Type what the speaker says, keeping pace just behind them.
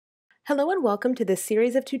Hello and welcome to this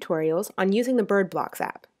series of tutorials on using the BirdBlox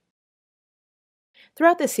app.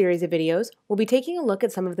 Throughout this series of videos, we'll be taking a look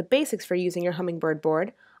at some of the basics for using your Hummingbird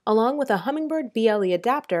board, along with a Hummingbird BLE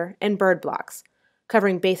adapter and BirdBlox,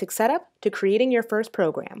 covering basic setup to creating your first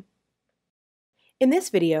program. In this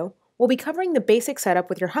video, we'll be covering the basic setup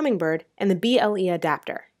with your Hummingbird and the BLE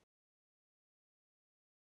adapter.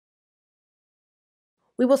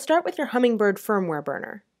 We will start with your Hummingbird firmware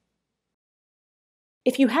burner.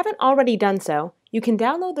 If you haven't already done so, you can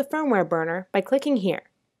download the firmware burner by clicking here.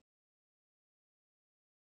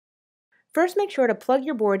 First, make sure to plug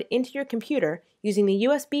your board into your computer using the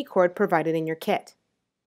USB cord provided in your kit.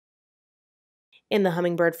 In the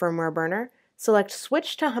Hummingbird firmware burner, select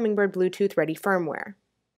Switch to Hummingbird Bluetooth Ready firmware.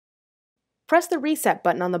 Press the reset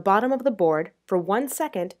button on the bottom of the board for 1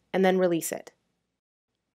 second and then release it.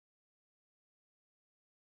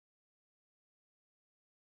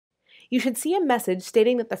 You should see a message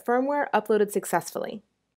stating that the firmware uploaded successfully.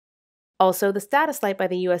 Also, the status light by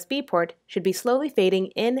the USB port should be slowly fading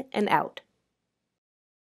in and out.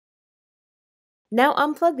 Now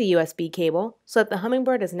unplug the USB cable so that the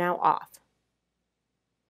Hummingbird is now off.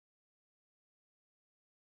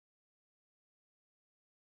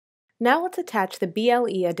 Now let's attach the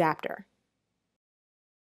BLE adapter.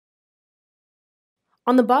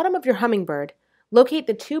 On the bottom of your Hummingbird, locate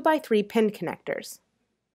the 2x3 pin connectors.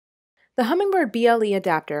 The Hummingbird BLE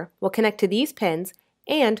adapter will connect to these pins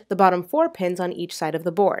and the bottom 4 pins on each side of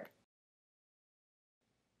the board.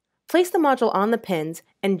 Place the module on the pins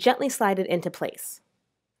and gently slide it into place.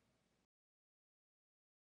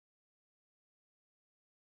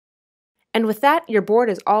 And with that, your board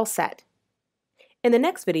is all set. In the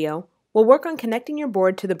next video, we'll work on connecting your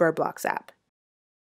board to the BirdBlox app.